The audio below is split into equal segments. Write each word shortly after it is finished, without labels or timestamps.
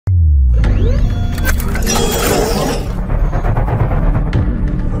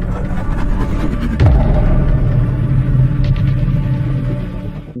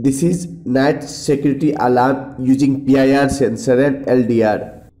This is night security alarm using PIR sensor and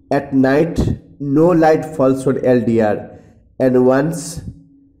LDR. At night, no light falls on LDR, and once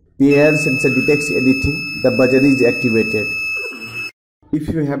PIR sensor detects anything, the buzzer is activated. If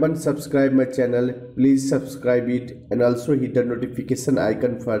you haven't subscribed my channel, please subscribe it and also hit the notification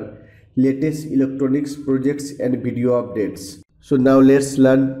icon for latest electronics projects and video updates. So now let's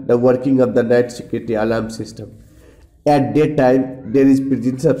learn the working of the night security alarm system. At daytime, there is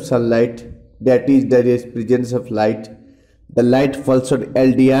presence of sunlight, that is, there is presence of light. The light falls on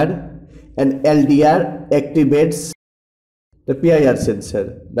LDR and LDR activates the PIR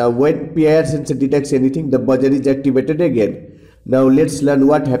sensor. Now when PIR sensor detects anything, the buzzer is activated again. Now let's learn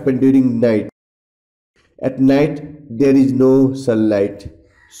what happened during night. At night, there is no sunlight,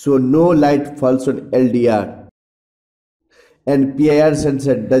 so no light falls on LDR and PIR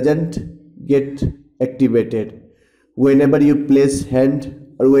sensor doesn't get activated whenever you place hand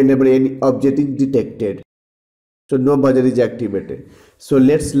or whenever any object is detected. So no buzzer is activated. So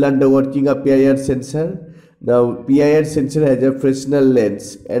let's learn the working of PIR sensor. Now PIR sensor has a Fresnel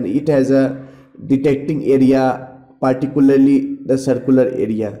lens and it has a detecting area, particularly the circular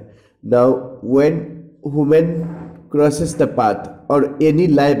area. Now when human crosses the path or any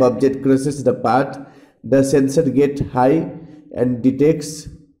live object crosses the path, the sensor gets high and detects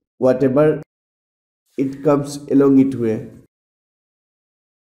whatever it comes along its way.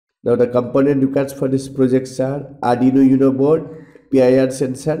 Now the component required for this project are Arduino Uno board, PIR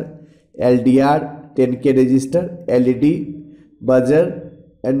sensor, LDR, 10K resistor, LED, buzzer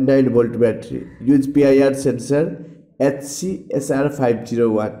and 9-volt battery. Use PIR sensor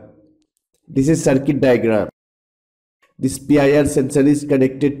HCSR501. This is circuit diagram. This PIR sensor is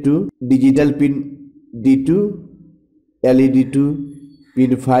connected to digital pin D2, LED to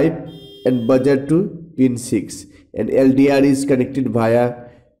pin 5 and buzzer to pin 6, and LDR is connected via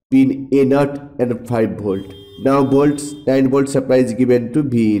pin A0 and 5 volt. Now 9-volt supply is given to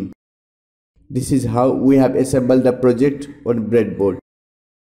Vin. This is how we have assembled the project on breadboard.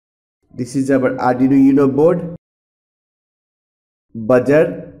 This is our Arduino Uno board,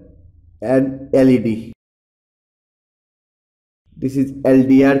 buzzer and LED. This is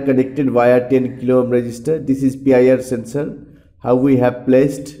LDR connected via 10 kilo ohm resistor. This is PIR sensor, how we have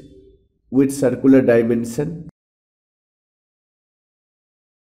placed with circular dimension.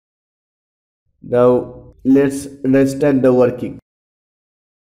 Now let's understand the working.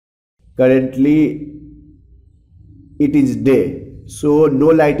 Currently it is day, so no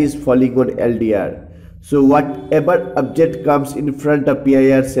light is falling on LDR. So whatever object comes in front of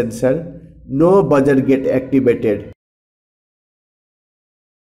PIR sensor, no buzzer get activated.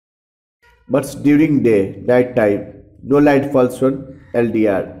 But during day, night time, no light falls on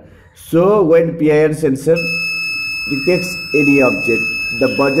LDR. So when PIR sensor detects any object, the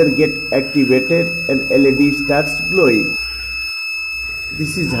buzzer gets activated and LED starts glowing.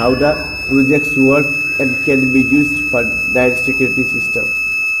 This is how the projects work and can be used for night security system.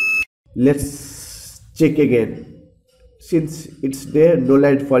 Let's check again. Since it's there, no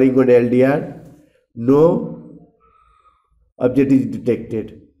light falling on LDR, no object is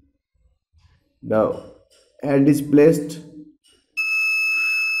detected. Now hand is placed,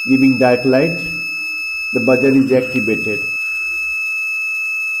 giving dark light, the buzzer is activated.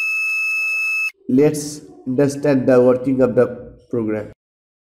 Let's understand the working of the program.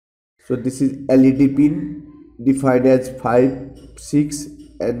 So this is LED pin defined as 5, 6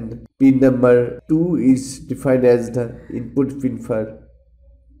 and pin number 2 is defined as the input pin for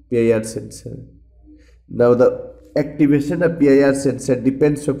PIR sensor. Now the activation of PIR sensor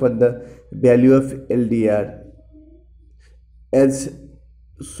depends upon the value of LDR. As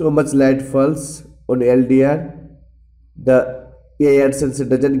so much light falls on LDR, the PIR sensor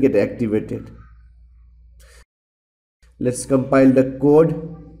doesn't get activated. Let's compile the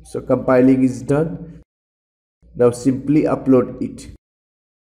code. So compiling is done. Now simply upload it.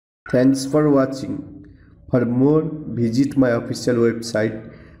 Thanks for watching. For more, visit my official website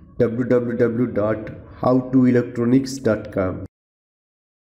www.howtoelectronics.com.